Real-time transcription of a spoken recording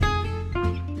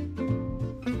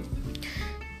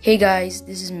Hey guys,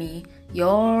 this is me,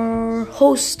 your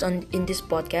host in this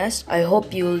podcast. I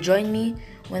hope you'll join me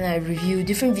when I review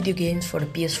different video games for the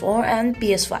PS4 and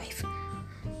PS5.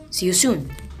 See you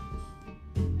soon.